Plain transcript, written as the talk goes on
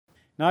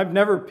Now, I've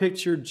never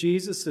pictured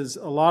Jesus as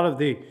a lot of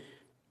the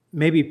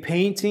maybe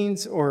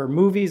paintings or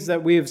movies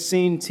that we have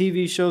seen,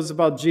 TV shows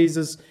about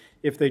Jesus,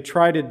 if they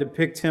try to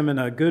depict him in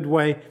a good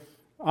way.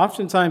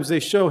 Oftentimes they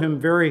show him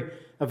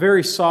a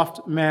very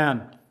soft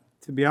man.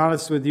 To be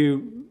honest with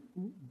you,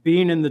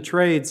 being in the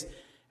trades,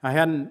 I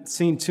hadn't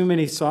seen too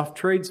many soft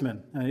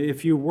tradesmen.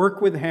 If you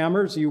work with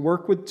hammers, you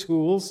work with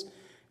tools,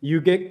 you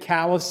get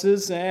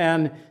calluses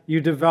and you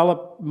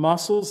develop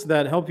muscles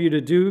that help you to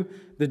do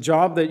the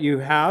job that you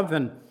have.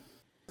 And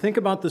think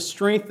about the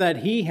strength that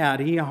he had.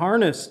 He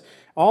harnessed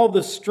all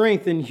the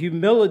strength and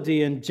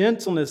humility and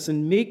gentleness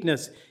and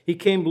meekness. He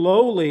came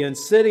lowly and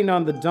sitting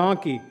on the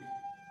donkey,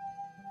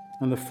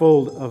 on the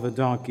fold of a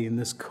donkey in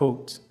this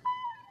coat.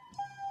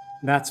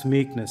 That's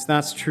meekness.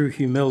 That's true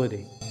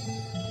humility.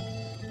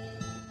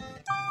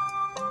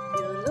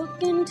 You're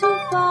looking too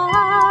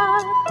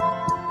far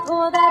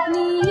for that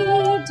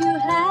need you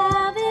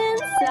have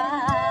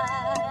inside.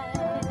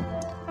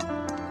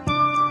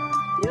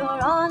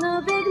 You're on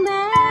a big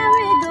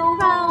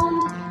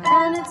merry-go-round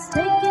and it's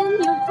taking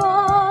you for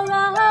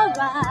a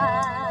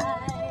ride.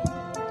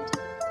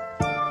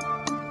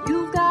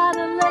 You've got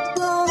to let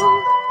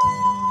go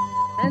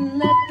and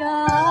let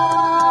God.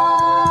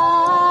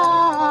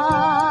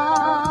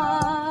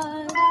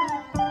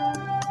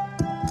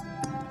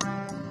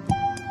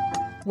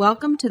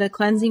 Welcome to the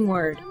Cleansing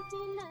Word.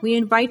 We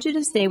invite you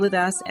to stay with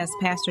us as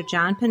Pastor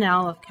John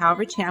Pennell of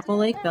Calvary Chapel,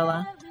 Lake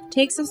Villa,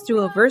 takes us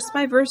through a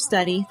verse-by-verse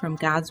study from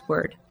God's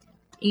Word.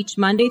 Each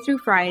Monday through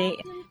Friday,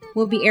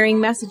 we'll be airing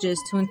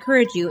messages to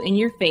encourage you in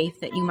your faith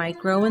that you might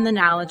grow in the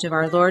knowledge of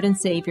our Lord and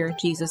Savior,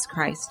 Jesus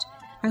Christ.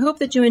 I hope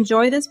that you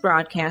enjoy this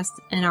broadcast,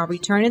 and I'll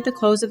return at the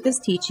close of this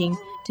teaching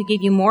to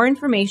give you more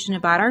information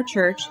about our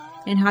church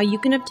and how you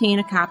can obtain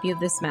a copy of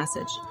this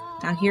message.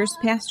 Now here's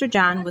Pastor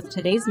John with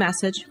today's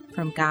message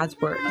from God's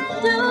Word.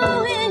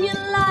 Do in your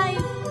life,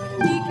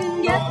 we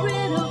can get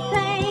rid of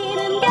pain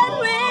and get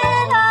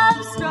rid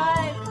of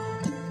strife.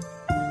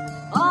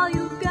 All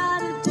you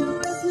gotta do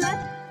is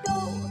let go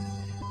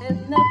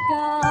and let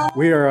God.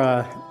 We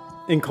are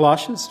in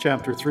Colossians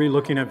chapter 3,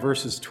 looking at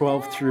verses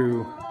 12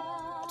 through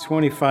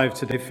 25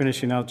 today,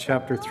 finishing out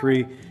chapter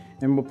 3.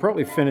 And we'll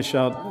probably finish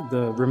out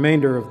the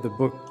remainder of the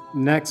book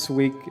next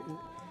week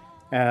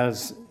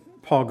as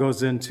Paul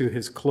goes into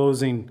his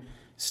closing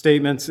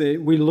statements.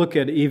 We look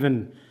at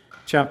even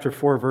chapter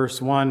 4,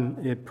 verse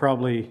 1. It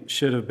probably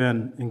should have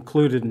been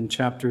included in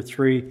chapter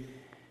 3.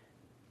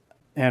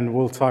 And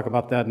we'll talk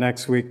about that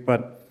next week.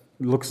 But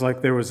it looks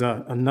like there was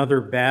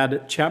another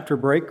bad chapter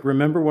break.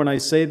 Remember when I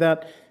say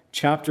that?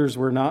 Chapters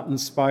were not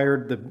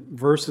inspired. The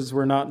verses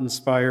were not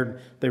inspired.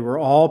 They were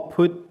all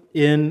put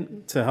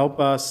in to help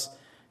us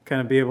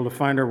kind of be able to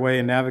find our way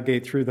and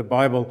navigate through the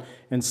Bible.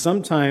 And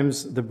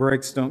sometimes the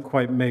breaks don't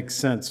quite make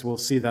sense. We'll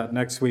see that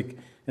next week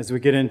as we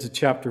get into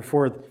chapter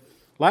 4.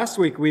 Last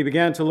week, we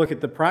began to look at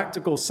the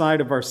practical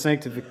side of our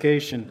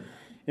sanctification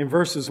in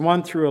verses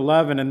 1 through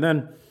 11. And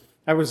then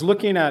I was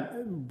looking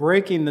at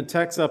breaking the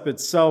text up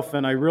itself,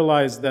 and I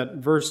realized that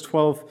verse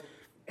 12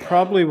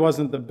 probably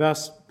wasn't the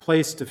best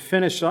place to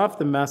finish off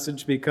the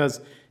message, because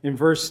in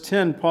verse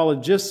 10, Paul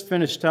had just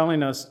finished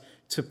telling us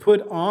to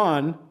put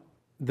on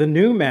the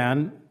new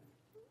man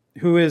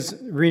who is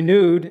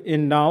renewed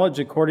in knowledge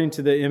according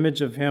to the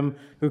image of him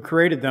who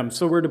created them.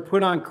 So we're to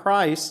put on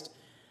Christ,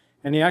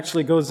 and he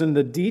actually goes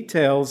into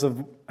details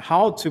of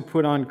how to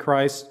put on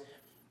Christ,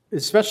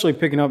 especially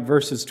picking up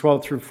verses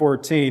 12 through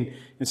 14.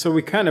 And so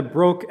we kind of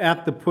broke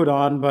at the put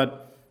on,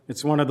 but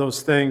it's one of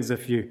those things,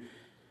 if you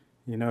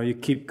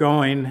keep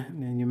going,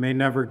 and you may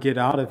never get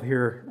out of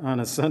here on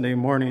a Sunday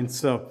morning.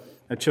 So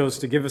I chose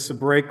to give us a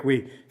break.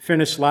 We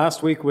finished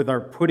last week with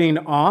our putting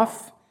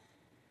off.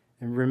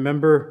 And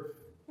remember,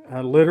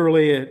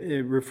 literally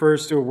it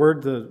refers to a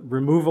word, the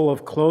removal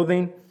of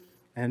clothing.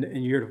 And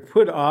you're to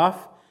put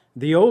off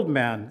the old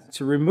man,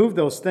 to remove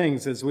those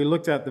things, as we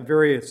looked at the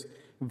various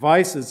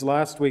vices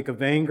last week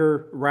of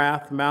anger,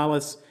 wrath,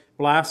 malice,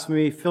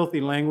 blasphemy, filthy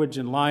language,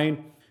 and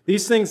lying.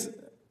 These things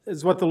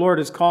is what the Lord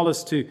has called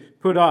us to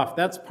put off.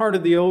 That's part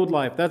of the old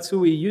life. That's who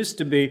we used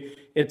to be.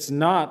 It's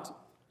not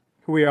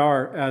who we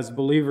are as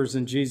believers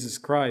in Jesus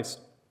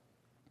Christ.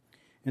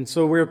 And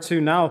so we're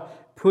to now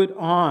put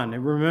on.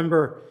 And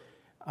remember,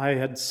 I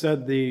had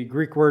said the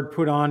Greek word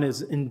put on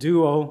is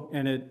enduo,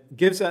 and it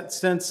gives that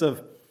sense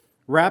of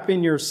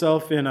wrapping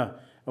yourself in a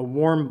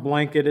warm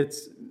blanket.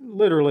 It's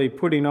literally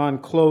putting on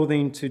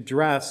clothing to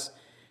dress.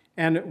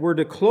 And we're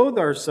to clothe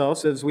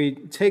ourselves as we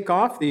take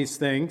off these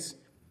things.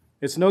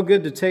 It's no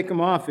good to take them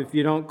off if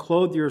you don't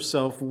clothe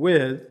yourself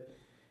with,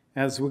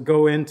 as we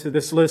go into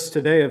this list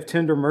today of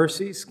tender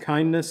mercies,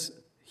 kindness,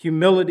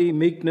 humility,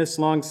 meekness,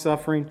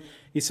 long-suffering.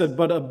 He said,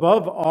 but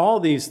above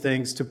all these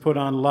things, to put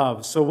on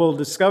love. So we'll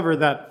discover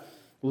that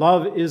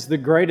love is the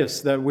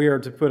greatest that we are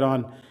to put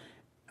on.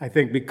 I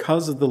think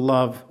because of the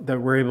love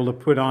that we're able to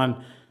put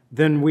on,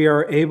 then we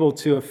are able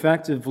to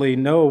effectively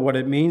know what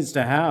it means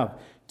to have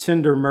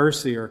tender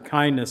mercy or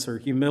kindness or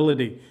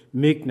humility,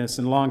 meekness,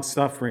 and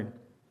long-suffering.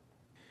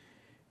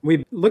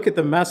 We look at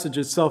the message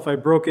itself. I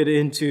broke it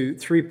into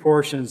three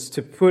portions: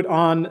 to put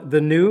on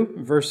the new,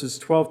 verses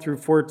 12 through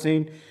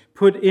 14,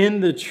 put in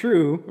the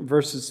true,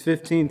 verses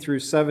 15 through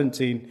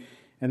 17,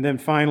 and then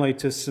finally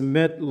to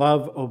submit,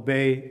 love,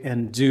 obey,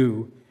 and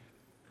do,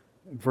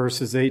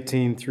 verses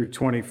 18 through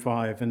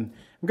 25. And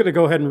I'm going to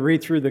go ahead and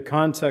read through the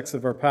context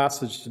of our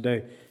passage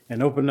today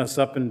and open us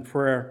up in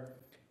prayer.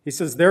 He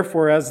says,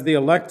 "Therefore, as the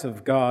elect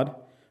of God,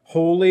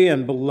 holy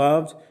and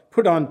beloved,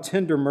 put on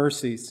tender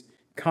mercies,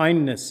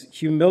 kindness,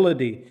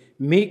 humility,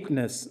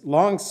 meekness,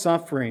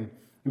 long-suffering,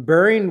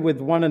 bearing with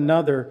one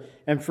another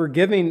and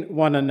forgiving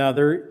one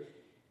another.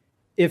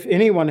 If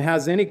anyone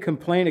has any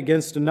complaint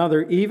against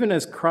another, even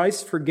as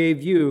Christ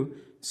forgave you,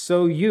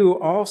 so you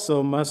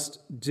also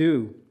must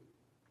do.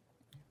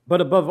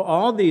 But above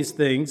all these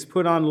things,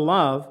 put on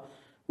love,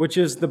 which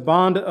is the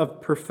bond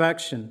of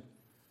perfection.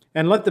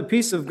 And let the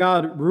peace of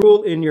God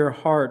rule in your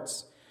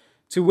hearts,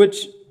 to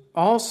which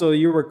also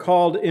you were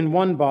called in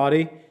one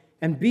body,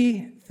 and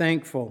be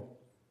thankful.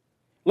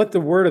 Let the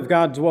word of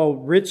God dwell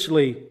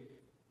richly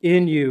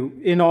in you,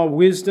 in all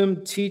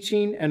wisdom,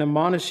 teaching and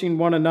admonishing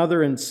one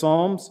another in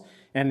psalms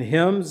and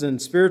hymns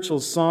and spiritual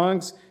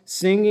songs,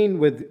 singing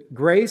with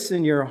grace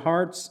in your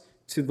hearts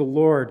to the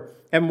Lord.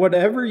 And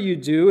whatever you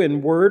do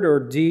in word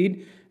or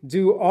deed,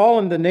 do all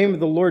in the name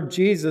of the Lord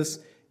Jesus,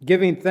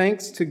 giving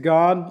thanks to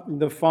God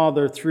the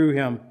Father through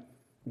him.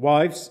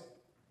 Wives,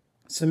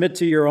 submit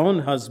to your own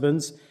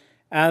husbands,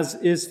 as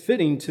is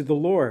fitting to the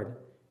Lord.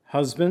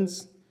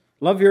 Husbands,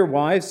 love your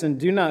wives and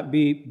do not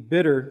be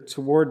bitter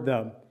toward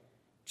them.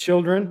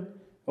 Children,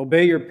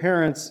 obey your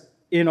parents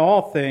in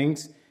all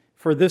things,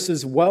 for this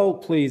is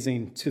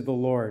well-pleasing to the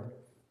Lord.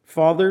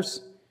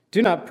 Fathers,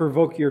 do not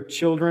provoke your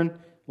children,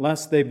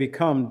 lest they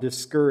become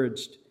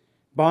discouraged.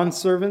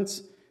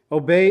 Bondservants,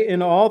 obey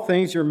in all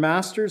things your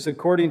masters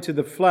according to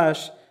the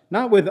flesh,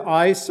 not with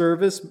eye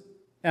service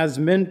as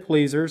men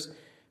pleasers,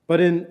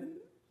 but in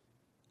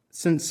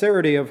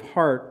sincerity of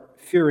heart,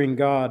 fearing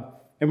God.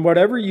 And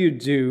whatever you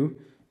do,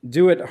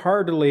 do it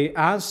heartily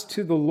as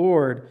to the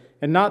Lord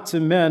and not to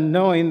men,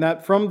 knowing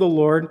that from the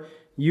Lord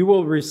you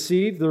will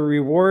receive the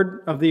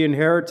reward of the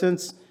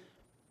inheritance,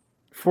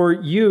 for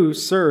you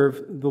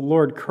serve the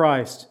Lord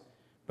Christ.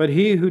 But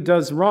he who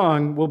does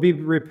wrong will be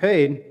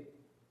repaid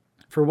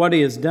for what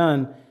he has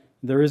done.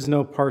 There is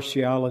no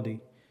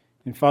partiality."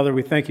 And Father,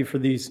 we thank you for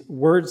these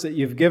words that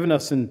you've given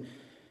us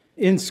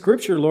in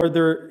Scripture, Lord.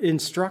 They're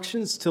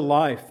instructions to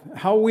life,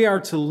 how we are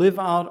to live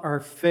out our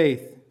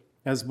faith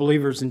as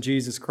believers in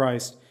Jesus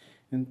Christ.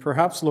 And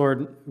perhaps,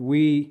 Lord,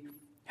 we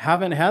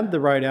haven't had the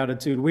right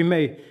attitude. We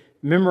may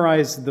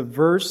memorize the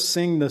verse,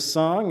 sing the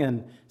song,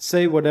 and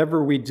say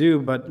whatever we do,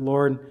 but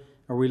Lord,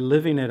 are we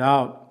living it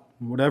out?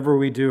 Whatever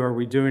we do, are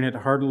we doing it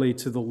heartily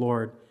to the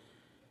Lord?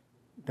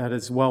 That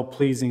is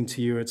well-pleasing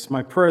to you. It's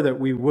my prayer that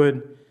we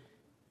would.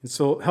 And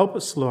so help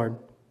us, Lord,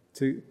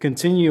 to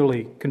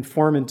continually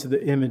conform into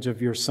the image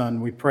of your Son,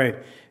 we pray.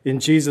 In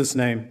Jesus'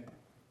 name,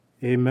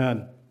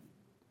 amen.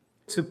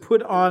 To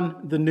put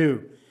on the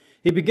new.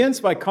 He begins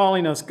by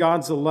calling us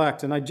God's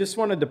elect, and I just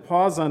wanted to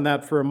pause on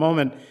that for a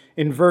moment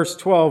in verse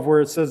 12,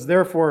 where it says,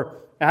 "Therefore,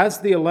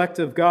 as the elect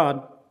of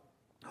God,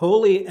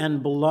 holy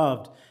and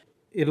beloved."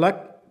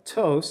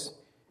 Eklektos,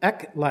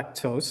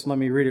 let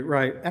me read it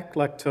right.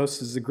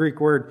 Eklektos is the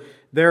Greek word.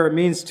 There it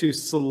means to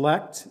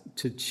select,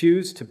 to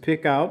choose, to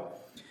pick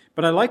out.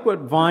 But I like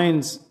what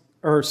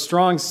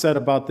Strong said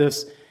about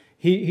this.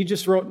 He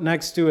just wrote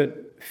next to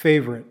it,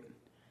 favorite.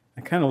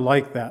 I kind of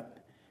like that.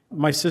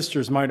 My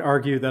sisters might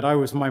argue that I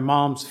was my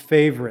mom's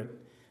favorite.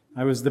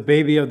 I was the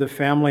baby of the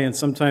family, and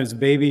sometimes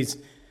babies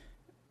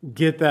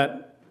get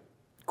that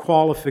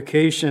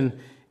qualification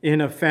in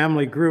a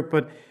family group.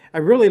 But I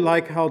really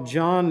like how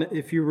John,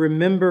 if you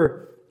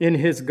remember in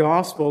his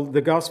gospel,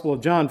 the Gospel of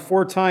John,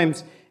 4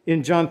 times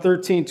in John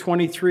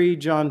 13:23,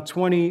 John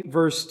 20,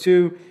 verse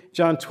 2,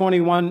 John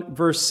 21,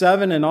 verse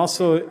 7, and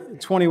also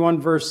 21,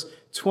 verse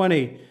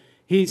 20,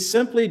 he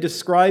simply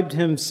described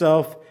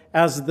himself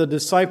as the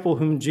disciple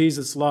whom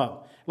Jesus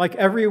loved. Like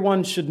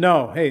everyone should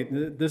know, hey,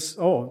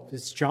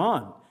 it's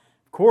John.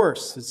 Of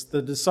course, it's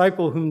the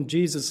disciple whom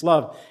Jesus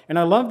loved. And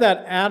I love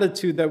that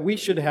attitude that we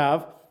should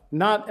have,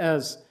 not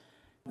as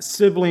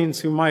siblings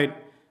who might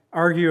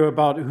argue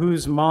about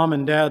who's mom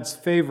and dad's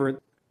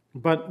favorite,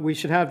 but we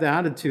should have the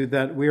attitude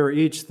that we are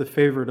each the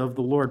favorite of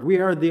the Lord. We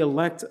are the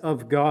elect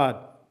of God.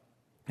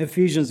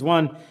 Ephesians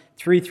 1,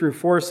 3 through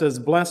 4 says,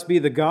 "Blessed be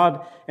the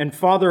God and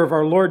Father of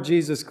our Lord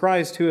Jesus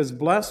Christ, who has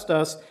blessed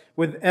us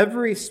with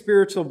every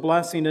spiritual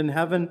blessing in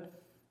heaven,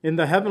 in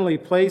the heavenly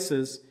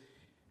places,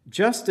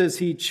 just as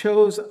he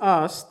chose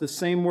us," the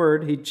same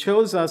word, he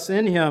chose us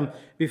in him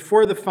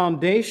before the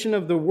foundation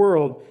of the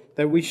world,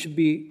 that we should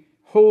be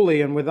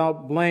holy and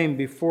without blame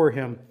before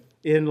him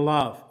in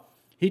love.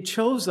 He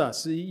chose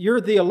us. You're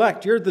the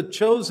elect. You're the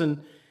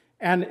chosen.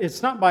 And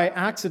it's not by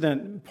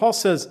accident. Paul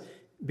says,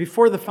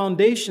 before the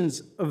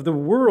foundations of the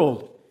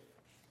world,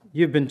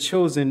 you've been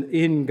chosen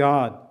in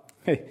God.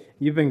 Hey,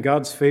 you've been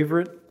God's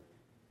favorite?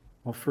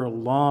 Well, for a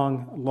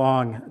long,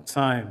 long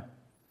time.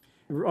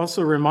 It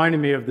also reminded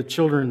me of the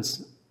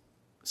children's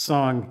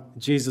song,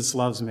 Jesus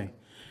Loves Me.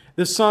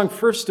 This song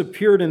first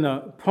appeared in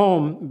a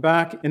poem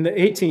back in the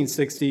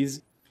 1860s.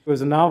 It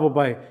was a novel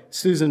by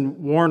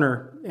Susan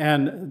Warner,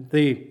 and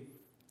the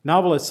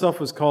novel itself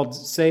was called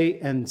Say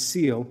and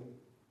Seal.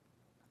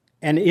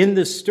 And in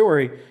this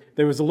story,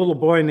 there was a little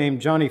boy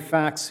named Johnny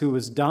Fax who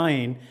was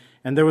dying,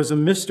 and there was a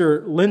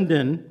Mr.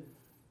 Linden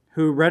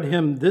who read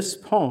him this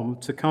poem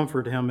to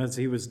comfort him as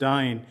he was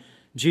dying.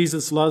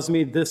 Jesus loves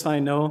me, this I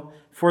know,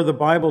 for the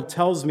Bible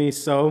tells me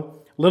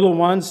so. Little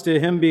ones to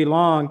him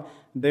belong,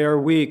 they are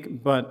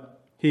weak,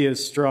 but he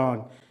is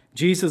strong.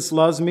 Jesus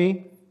loves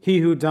me, he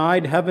who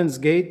died heaven's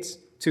gates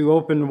to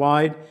open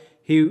wide.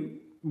 He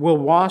will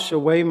wash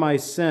away my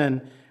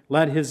sin,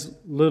 let his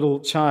little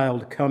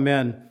child come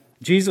in.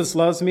 Jesus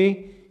loves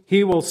me,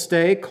 he will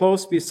stay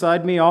close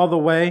beside me all the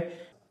way.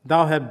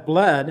 Thou hast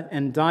bled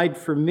and died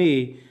for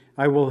me,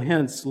 I will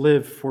hence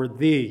live for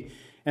thee.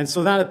 And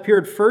so that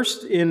appeared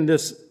first in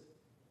this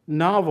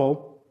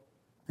novel,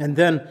 and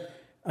then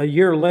a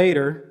year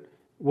later,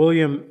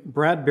 William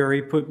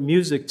Bradbury put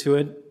music to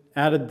it,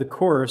 added the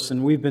chorus,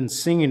 and we've been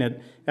singing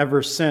it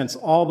ever since,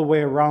 all the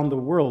way around the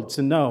world,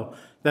 to know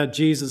that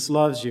Jesus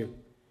loves you.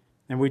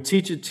 And we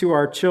teach it to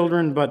our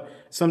children, but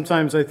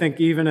sometimes I think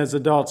even as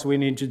adults, we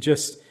need to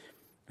just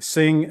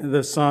sing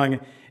the song.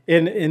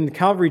 In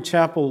Calvary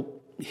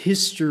Chapel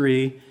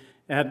history,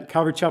 at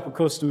Calvary Chapel,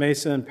 Costa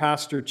Mesa, and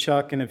Pastor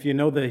Chuck, and if you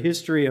know the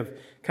history of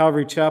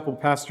Calvary Chapel,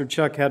 Pastor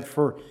Chuck had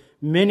for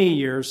many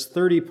years,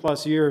 30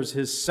 plus years,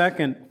 his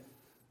second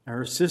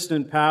or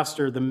assistant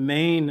pastor, the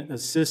main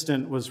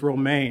assistant, was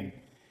Romaine.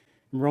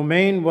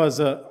 Romaine was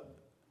a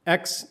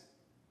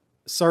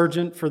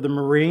ex-sergeant for the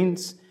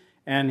Marines,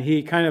 and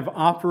he kind of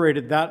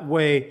operated that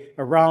way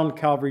around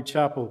Calvary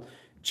Chapel.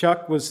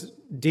 Chuck was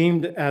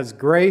deemed as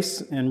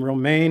grace, and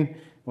Romaine,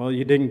 well,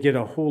 you didn't get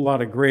a whole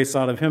lot of grace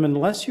out of him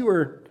unless you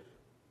were...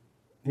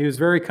 He was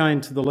very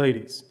kind to the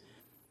ladies.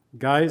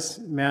 Guys,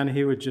 man,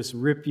 he would just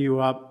rip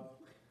you up,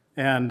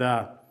 and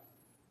not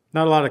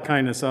a lot of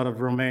kindness out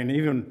of Romaine.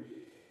 Even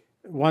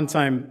one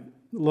time,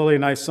 Lily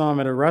and I saw him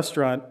at a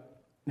restaurant,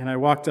 and I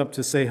walked up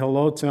to say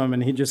hello to him,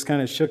 and he just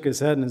kind of shook his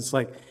head, and it's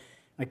like,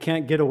 I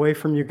can't get away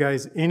from you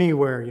guys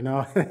anywhere, you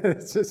know.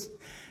 It's just,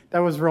 that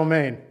was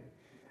Romaine.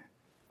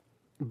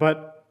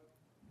 But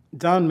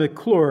Don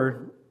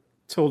McClure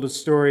told a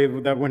story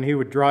that when he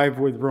would drive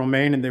with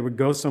Romaine and they would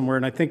go somewhere,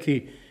 and I think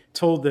he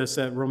told this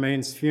at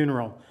Romaine's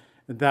funeral,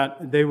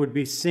 that they would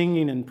be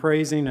singing and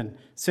praising and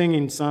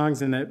singing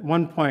songs, and at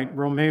one point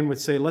Romaine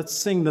would say, let's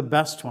sing the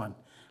best one.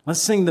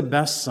 Let's sing the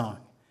best song.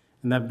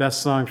 And that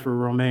best song for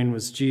Romaine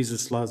was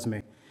Jesus Loves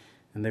Me.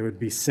 And they would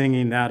be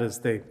singing that as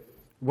they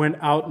went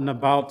out and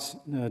about,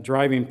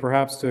 driving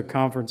perhaps to a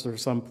conference or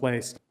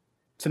someplace.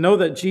 To know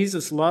that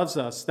Jesus loves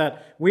us,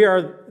 that we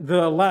are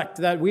the elect,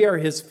 that we are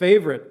his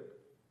favorite,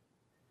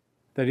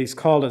 that he's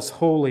called us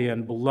holy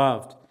and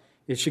beloved.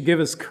 It should give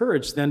us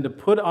courage then to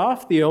put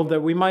off the old,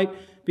 that we might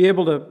be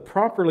able to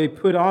properly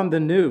put on the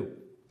new.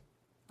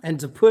 And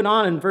to put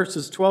on in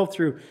verses 12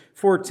 through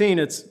 14,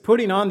 it's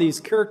putting on these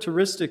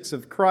characteristics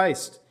of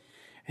Christ.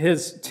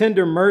 His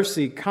tender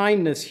mercy,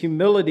 kindness,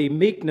 humility,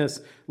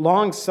 meekness,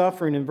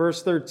 long-suffering in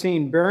verse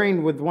 13,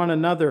 bearing with one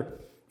another,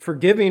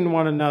 forgiving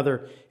one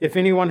another. If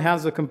anyone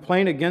has a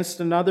complaint against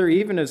another,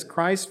 even as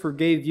Christ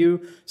forgave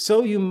you,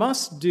 so you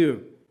must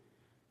do.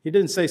 He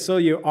didn't say so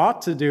you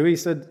ought to do. He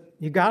said,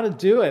 you got to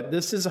do it.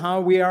 This is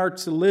how we are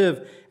to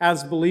live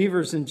as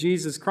believers in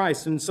Jesus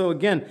Christ. And so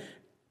again,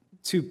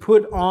 to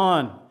put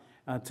on,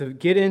 to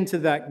get into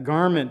that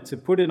garment, to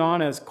put it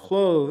on as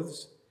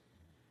clothes,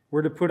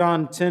 we're to put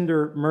on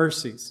tender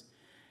mercies.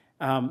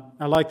 I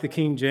like the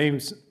King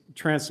James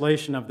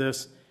translation of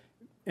this,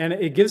 and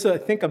it gives, I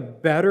think, a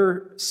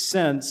better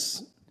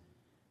sense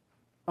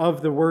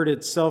of the word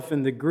itself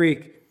in the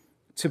Greek.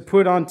 To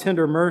put on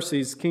tender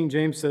mercies, King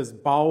James says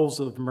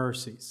bowels of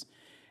mercies.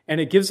 And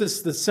it gives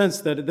us the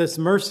sense that this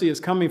mercy is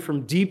coming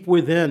from deep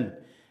within.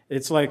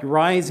 It's like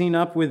rising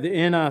up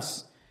within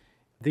us,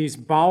 these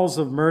bowels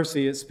of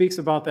mercy. It speaks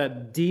about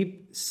that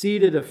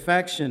deep-seated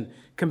affection,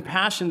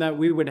 compassion that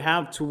we would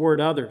have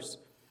toward others.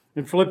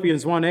 In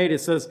Philippians 1:8,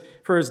 it says,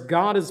 for as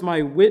God is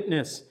my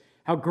witness,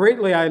 how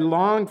greatly I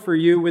long for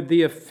you with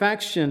the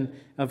affection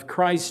of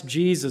Christ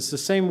Jesus. The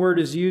same word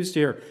is used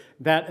here,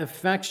 that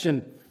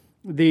affection,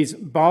 these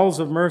bowels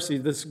of mercy,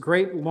 this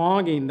great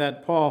longing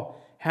that Paul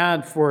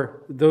had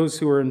for those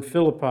who are in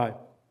Philippi.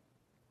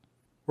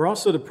 We're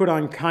also to put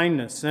on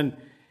kindness, and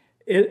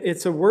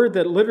it's a word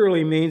that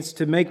literally means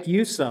to make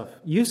use of,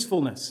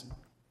 usefulness,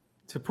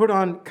 to put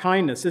on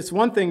kindness. It's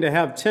one thing to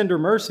have tender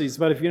mercies,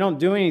 but if you don't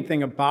do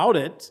anything about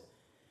it,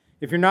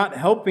 if you're not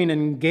helping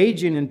and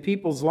engaging in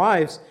people's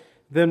lives,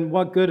 then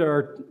what good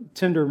are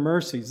tender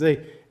mercies?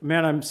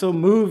 Man, I'm so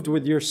moved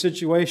with your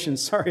situation.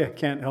 Sorry, I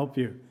can't help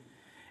you.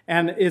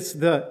 And it's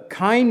the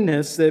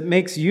kindness that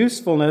makes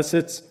usefulness.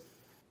 It's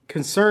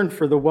concern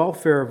for the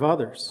welfare of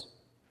others.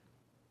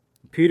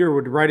 Peter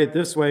would write it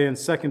this way in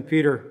 2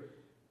 Peter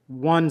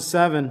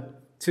 1:7,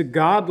 to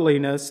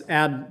godliness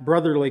add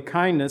brotherly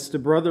kindness, to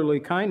brotherly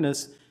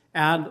kindness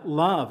add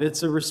love.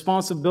 It's a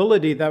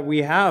responsibility that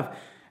we have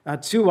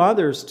to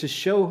others, to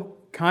show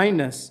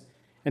kindness.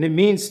 And it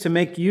means to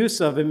make use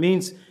of. It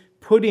means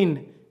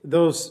putting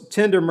those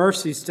tender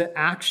mercies to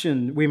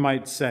action, we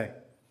might say.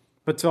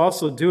 But to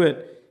also do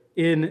it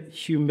in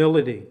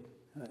humility.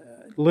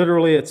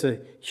 Literally, it's a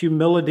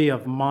humility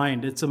of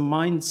mind. It's a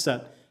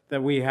mindset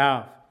that we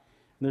have.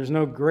 And there's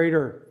no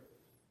greater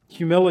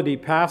humility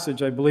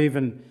passage, I believe,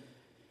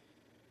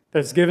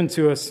 that's given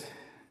to us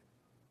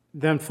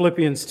than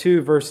Philippians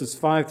 2, verses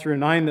 5 through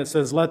 9, that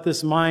says, "Let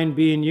this mind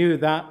be in you,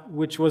 that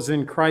which was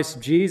in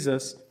Christ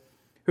Jesus,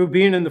 who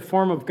being in the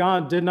form of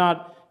God did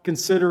not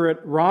consider it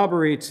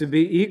robbery to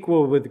be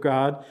equal with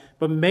God,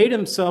 but made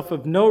himself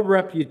of no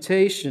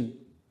reputation,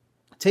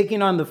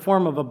 taking on the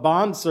form of a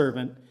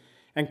bondservant,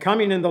 and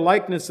coming in the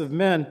likeness of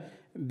men,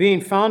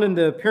 being found in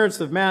the appearance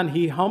of man,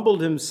 he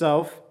humbled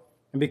himself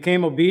and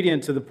became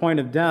obedient to the point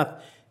of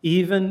death,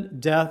 even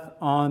death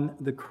on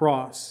the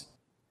cross."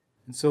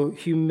 And so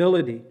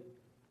humility.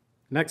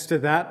 Next to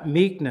that,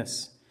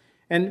 meekness.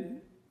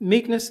 And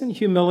meekness and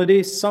humility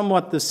is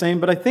somewhat the same,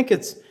 but I think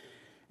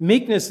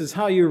meekness is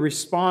how you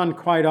respond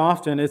quite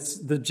often. It's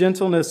the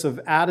gentleness of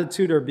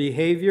attitude or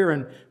behavior.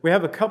 And we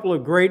have a couple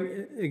of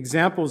great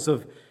examples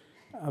of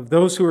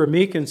those who are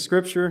meek in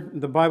Scripture.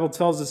 The Bible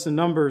tells us in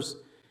Numbers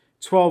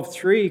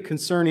 12:3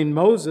 concerning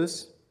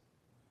Moses.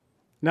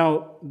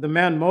 Now, the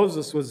man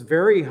Moses was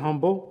very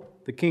humble.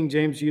 The King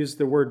James used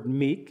the word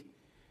meek,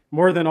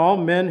 more than all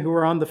men who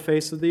are on the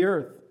face of the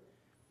earth.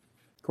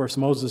 Of course,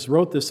 Moses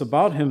wrote this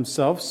about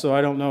himself, so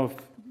I don't know if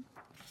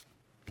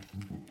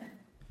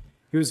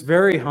he was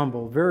very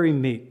humble, very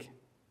meek.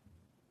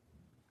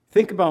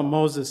 Think about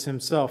Moses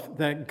himself,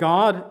 that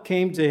God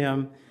came to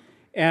him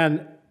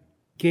and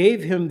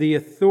gave him the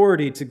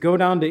authority to go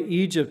down to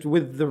Egypt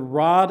with the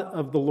rod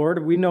of the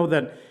Lord. We know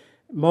that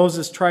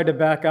Moses tried to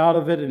back out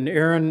of it, and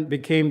Aaron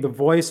became the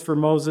voice for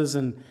Moses,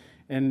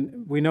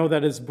 and we know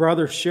that his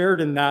brother shared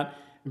in that.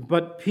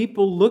 But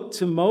people looked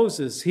to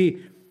Moses.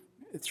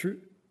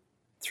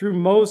 Through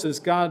Moses,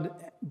 God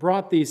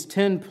brought these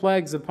 10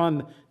 plagues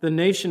upon the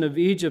nation of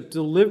Egypt,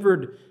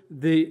 delivered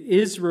the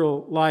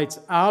Israelites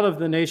out of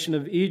the nation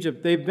of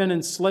Egypt. They've been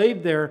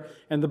enslaved there,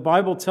 and the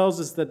Bible tells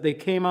us that they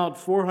came out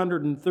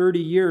 430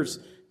 years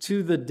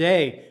to the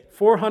day.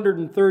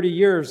 430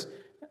 years,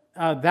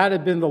 that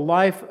had been the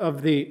life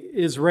of the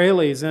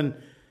Israelis, and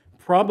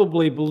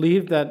probably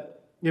believed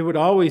that it would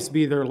always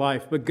be their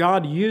life. But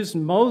God used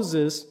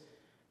Moses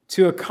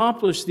to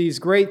accomplish these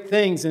great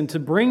things and to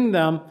bring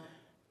them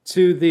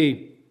to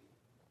the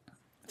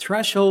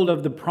threshold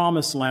of the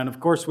promised land. Of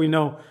course, we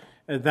know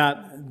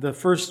that the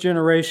first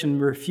generation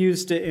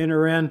refused to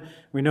enter in.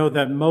 We know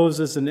that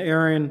Moses and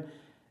Aaron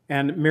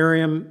and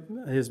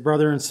Miriam, his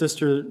brother and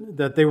sister,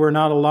 that they were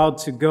not allowed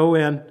to go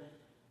in.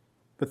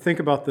 But think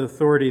about the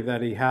authority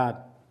that he had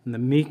and the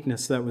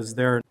meekness that was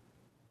there.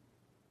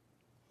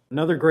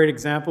 Another great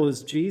example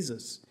is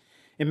Jesus.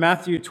 In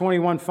Matthew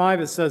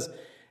 21:5, it says,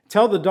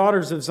 "Tell the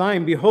daughters of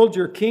Zion, behold,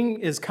 your king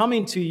is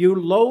coming to you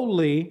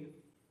lowly,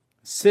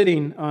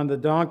 sitting on the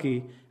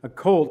donkey, a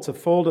colt, a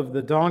foal of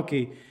the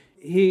donkey."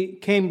 He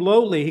came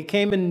lowly. He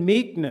came in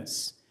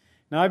meekness.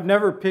 Now, I've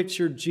never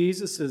pictured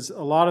Jesus as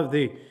a lot of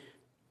the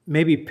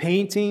maybe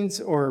paintings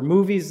or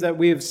movies that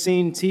we have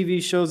seen, TV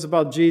shows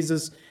about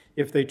Jesus,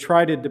 if they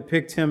try to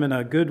depict him in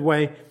a good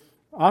way.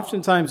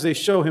 Oftentimes, they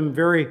show him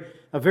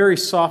a very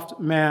soft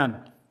man.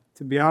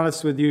 To be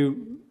honest with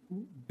you,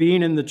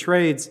 being in the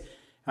trades,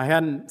 I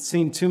hadn't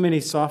seen too many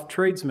soft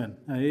tradesmen.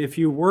 If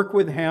you work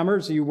with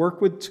hammers, you work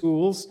with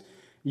tools,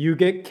 you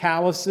get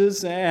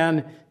calluses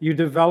and you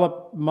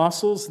develop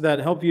muscles that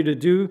help you to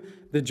do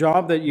the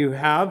job that you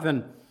have.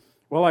 And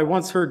well, I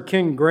once heard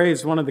King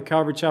Graves, one of the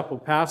Calvary Chapel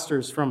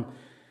pastors from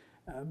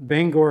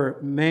Bangor,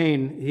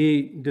 Maine,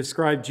 he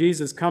described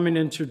Jesus coming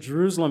into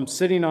Jerusalem,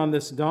 sitting on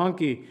this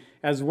donkey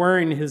as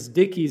wearing his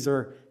Dickies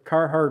or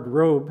Carhartt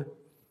robe,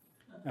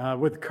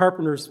 with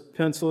carpenter's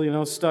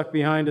pencil, stuck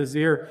behind his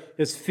ear,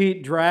 his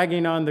feet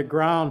dragging on the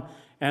ground,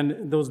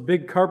 and those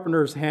big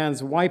carpenter's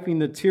hands wiping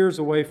the tears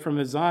away from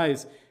his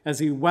eyes as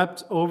he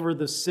wept over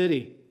the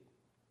city.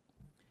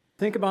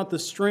 Think about the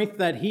strength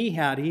that he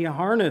had. He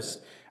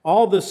harnessed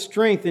all the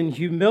strength in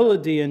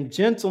humility and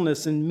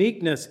gentleness and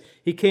meekness.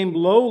 He came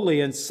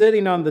lowly and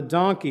sitting on the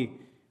donkey,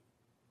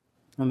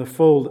 on the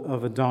foal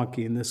of a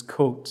donkey in this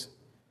coat.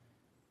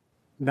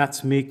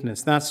 That's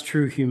meekness. That's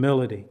true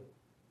humility.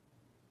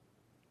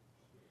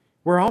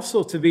 We're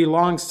also to be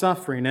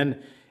long-suffering,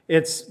 and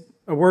it's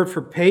a word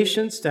for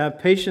patience, to have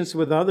patience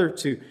with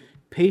others, to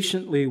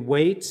patiently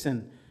wait.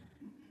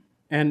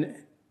 And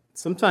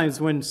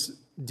sometimes when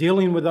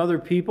dealing with other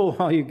people,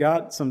 all you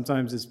got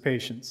sometimes is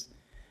patience.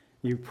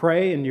 You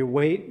pray and you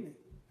wait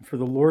for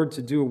the Lord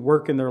to do a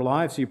work in their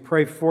lives. You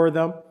pray for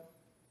them.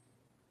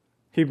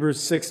 Hebrews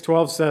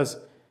 6:12 says,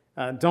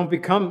 don't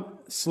become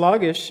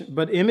sluggish,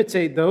 but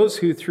imitate those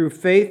who through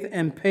faith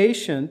and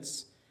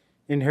patience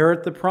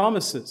inherit the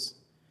promises.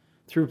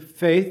 Through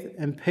faith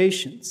and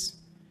patience,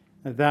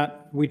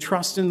 that we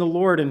trust in the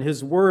Lord and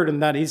His Word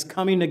and that He's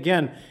coming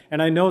again.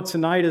 And I know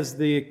tonight is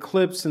the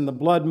eclipse and the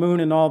blood moon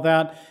and all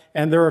that,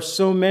 and there are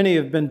so many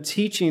have been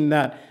teaching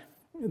that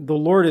the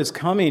Lord is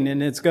coming,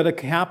 and it's going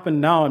to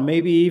happen now, and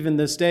maybe even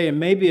this day, and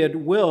maybe it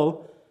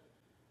will.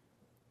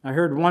 I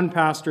heard one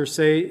pastor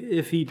say,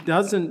 if he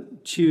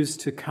doesn't choose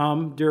to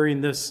come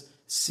during this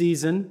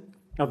season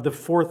of the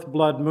fourth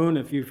blood moon,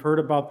 if you've heard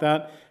about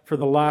that for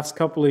the last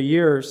couple of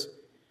years,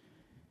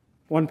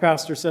 one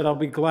pastor said, I'll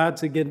be glad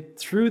to get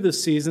through the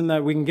season,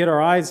 that we can get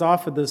our eyes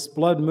off of this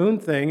blood moon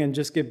thing and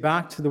just get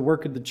back to the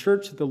work of the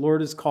church that the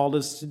Lord has called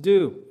us to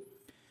do.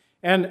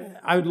 And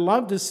I would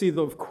love to see,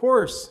 of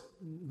course,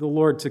 the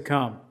Lord to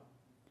come.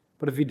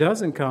 But if he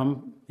doesn't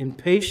come, in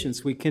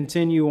patience, we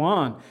continue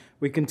on.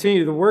 We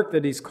continue the work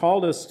that he's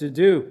called us to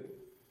do.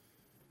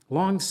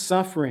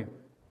 Long-suffering,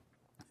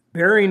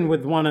 bearing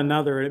with one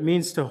another. It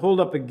means to hold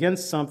up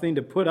against something,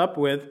 to put up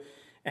with.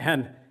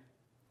 And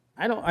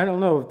I don't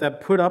know if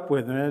that put up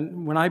with,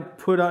 and when I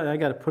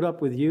got to put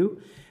up with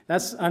you.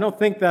 I don't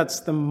think that's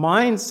the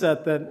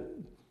mindset that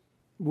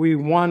we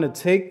want to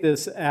take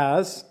this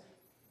as.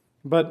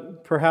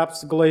 But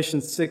perhaps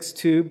Galatians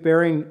 6:2,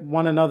 bearing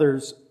one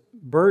another's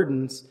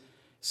burdens,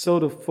 so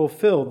to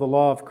fulfill the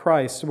law of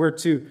Christ. We're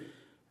to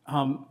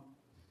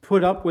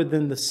put up with,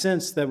 in the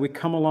sense that we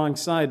come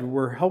alongside.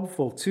 We're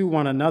helpful to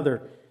one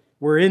another.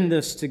 We're in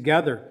this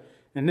together.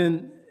 And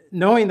then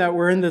knowing that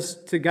we're in this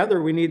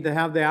together, we need to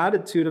have the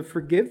attitude of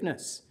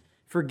forgiveness.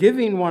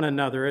 Forgiving one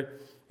another.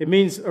 It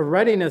means a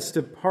readiness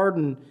to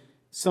pardon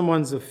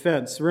someone's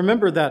offense.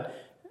 Remember that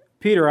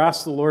Peter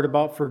asked the Lord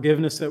about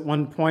forgiveness at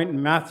one point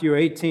in Matthew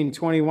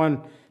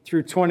 18:21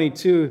 through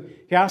 22.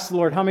 He asked the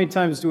Lord, how many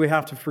times do we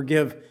have to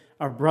forgive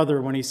our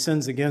brother when he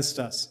sins against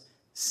us?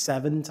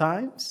 7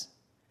 times?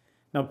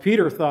 Now,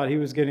 Peter thought he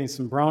was getting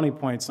some brownie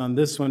points on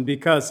this one,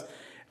 because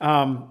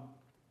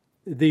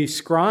the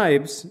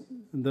scribes,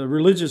 the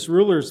religious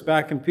rulers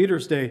back in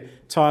Peter's day,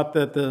 taught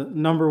that the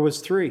number was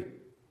 3.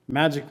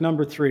 Magic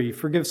number 3. You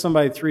forgive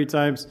somebody 3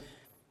 times.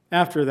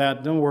 After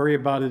that, don't worry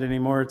about it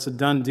anymore. It's a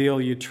done deal.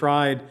 You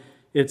tried.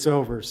 It's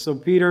over. So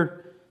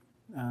Peter,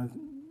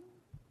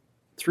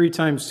 3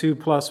 times 2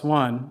 plus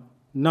 1,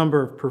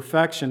 number of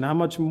perfection. How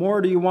much more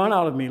do you want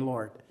out of me,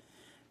 Lord?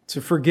 To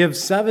forgive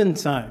 7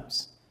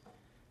 times.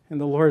 And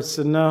the Lord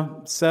said,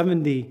 no,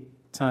 70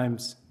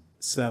 times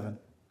 7.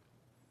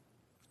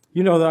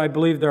 You know that I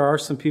believe there are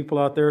some people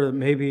out there that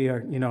maybe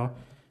are,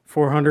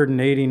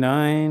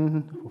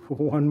 489,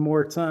 one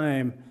more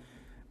time.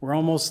 We're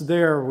almost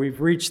there.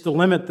 We've reached the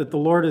limit that the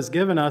Lord has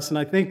given us. And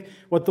I think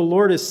what the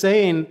Lord is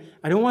saying,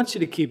 I don't want you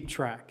to keep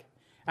track.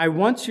 I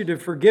want you to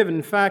forgive.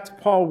 In fact,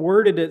 Paul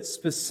worded it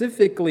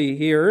specifically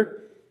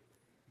here.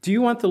 Do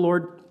you want the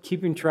Lord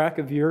keeping track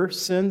of your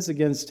sins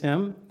against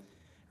him?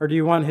 Or do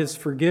you want his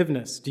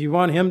forgiveness? Do you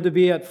want him to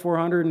be at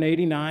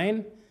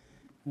 489?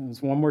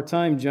 It's one more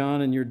time,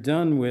 John, and you're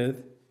done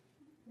with.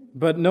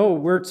 But no,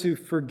 we're to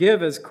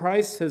forgive as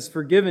Christ has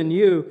forgiven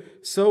you,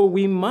 so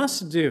we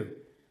must do.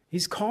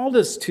 He's called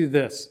us to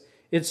this.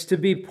 It's to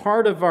be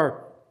part of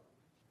our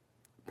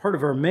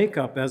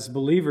makeup as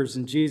believers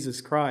in Jesus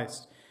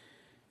Christ.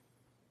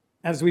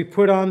 As we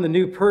put on the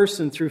new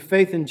person through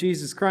faith in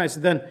Jesus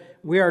Christ, then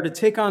we are to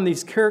take on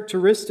these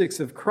characteristics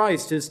of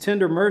Christ, his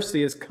tender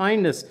mercy, his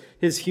kindness,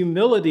 his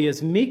humility,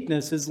 his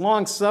meekness, his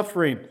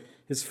long-suffering,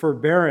 his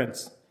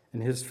forbearance,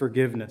 and his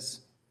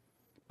forgiveness.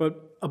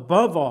 But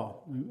above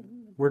all,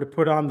 we're to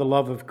put on the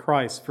love of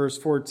Christ. Verse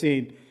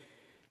 14,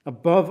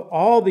 above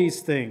all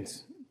these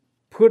things,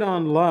 put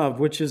on love,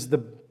 which is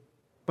the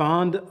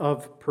bond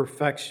of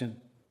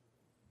perfection.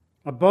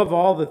 Above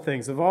all the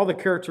things, of all the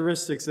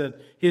characteristics that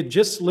he had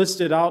just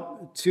listed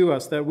out to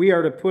us, that we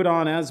are to put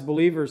on as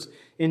believers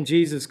in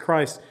Jesus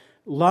Christ,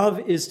 love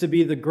is to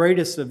be the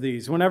greatest of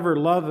these. Whenever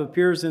love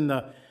appears in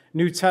the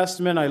New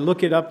Testament, I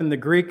look it up in the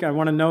Greek. I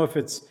want to know if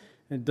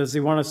does he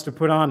want us to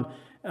put on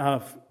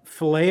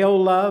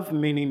phileo love,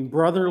 meaning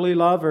brotherly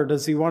love, or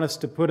does he want us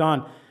to put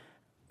on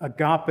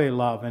agape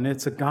love? And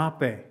it's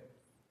agape.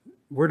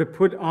 We're to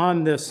put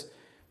on this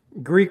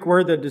Greek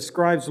word that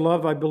describes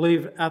love, I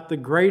believe, at the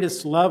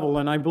greatest level,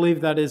 and I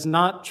believe that is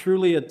not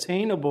truly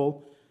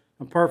attainable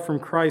apart from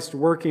Christ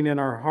working in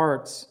our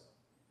hearts.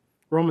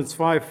 Romans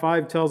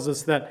 5:5 tells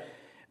us that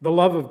the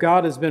love of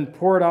God has been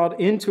poured out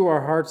into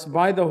our hearts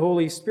by the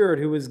Holy Spirit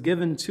who is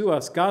given to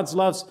us. God's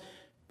love's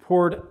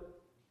poured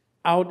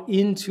out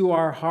into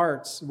our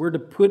hearts. We're to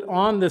put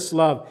on this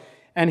love.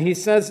 And he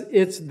says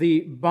it's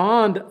the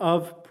bond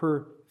of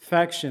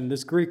perfection.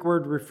 This Greek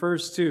word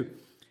refers to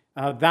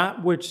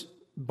that which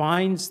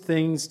binds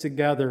things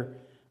together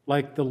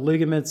like the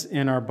ligaments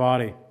in our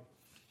body.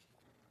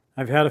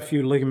 I've had a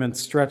few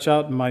ligaments stretch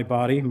out in my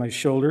body, my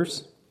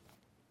shoulders.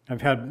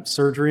 I've had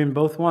surgery in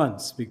both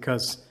ones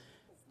because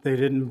they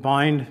didn't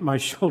bind my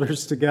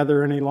shoulders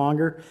together any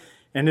longer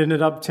and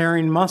ended up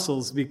tearing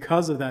muscles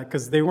because of that,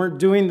 because they weren't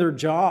doing their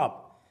job.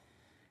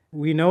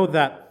 We know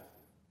that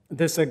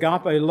this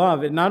agape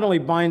love, it not only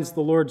binds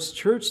the Lord's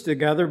church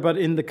together, but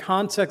in the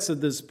context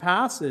of this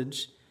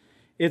passage,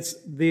 it's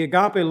the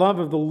agape love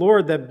of the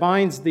Lord that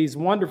binds these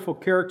wonderful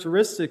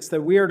characteristics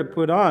that we are to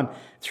put on.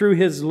 Through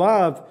his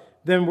love,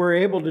 then we're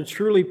able to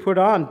truly put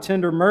on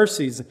tender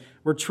mercies.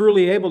 We're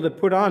truly able to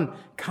put on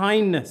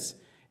kindness.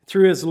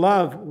 Through his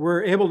love,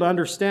 we're able to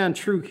understand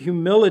true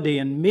humility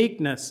and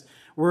meekness.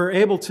 We're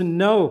able to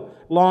know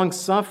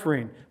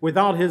long-suffering.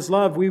 Without his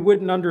love, we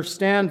wouldn't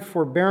understand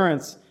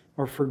forbearance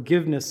or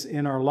forgiveness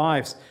in our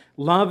lives.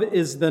 Love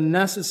is the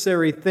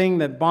necessary thing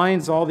that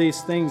binds all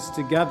these things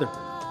together.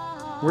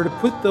 We're to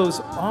put those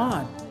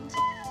on.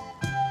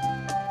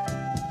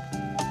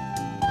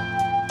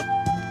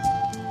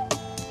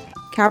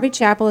 Calvary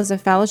Chapel is a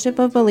fellowship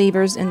of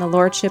believers in the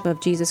Lordship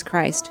of Jesus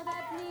Christ.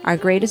 Our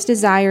greatest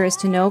desire is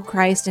to know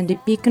Christ and to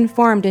be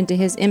conformed into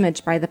his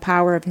image by the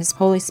power of his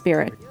Holy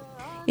Spirit.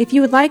 If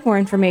you would like more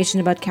information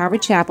about Calvary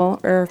Chapel,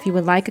 or if you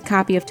would like a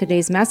copy of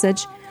today's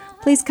message,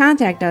 please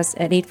contact us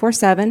at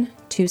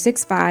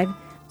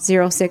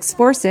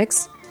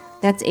 847-265-0646.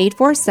 That's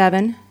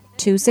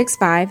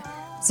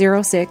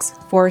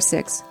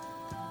 847-265-0646.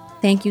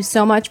 Thank you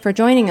so much for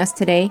joining us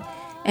today,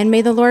 and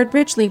may the Lord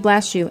richly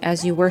bless you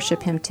as you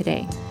worship him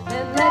today.